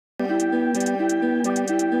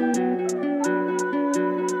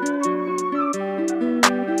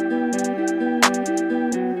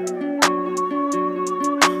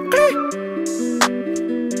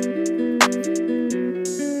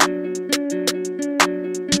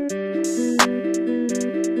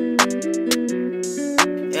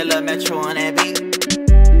electro on that beat.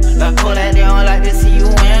 The cool that they don't like to see you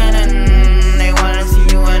winning. They wanna see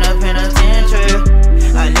you in a penitentiary.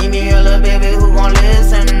 I need me a little baby who gon'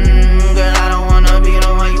 listen. Girl, I don't wanna be the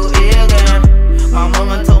one you ignorant. My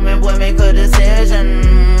mama told me, boy, make a decision.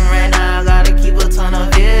 Right now I gotta keep a ton of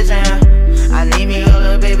vision. I need me a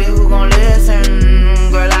little baby who gon' listen.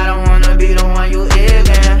 Girl, I don't wanna be the one you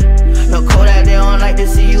ignorant. The cool that they don't like to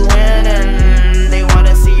see you winning. They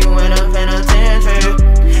wanna see you in a penitentiary.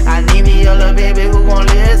 I need me a little baby who gon'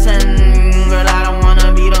 listen. Girl, I don't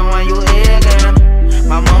wanna be the one you ignorant.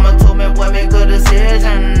 My mama told me, boy, make a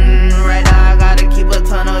decision. Right now I gotta keep a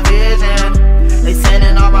ton of vision. They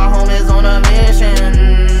sending all my homies on a mission,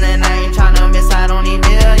 and I ain't tryna miss out on these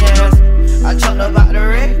millions. I jumped up out the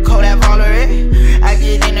red, call that Valerie. I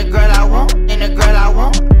get in the girl I want, in the girl I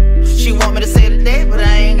want. She want me to say the day, but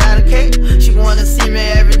I ain't got a cake. She wanna see me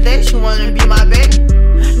every day, she wanna be my babe.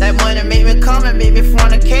 That money make me come and make me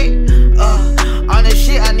fornicate. On this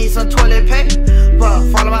shit I need some toilet paper.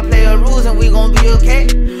 Follow my player rules and we gon' be okay.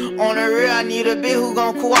 On the real I need a bitch who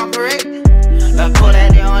gon' cooperate. The cool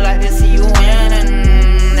that they don't like to see you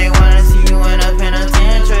winning. They wanna see you in a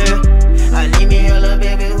penitentiary. I need me a little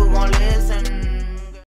baby who gon' live.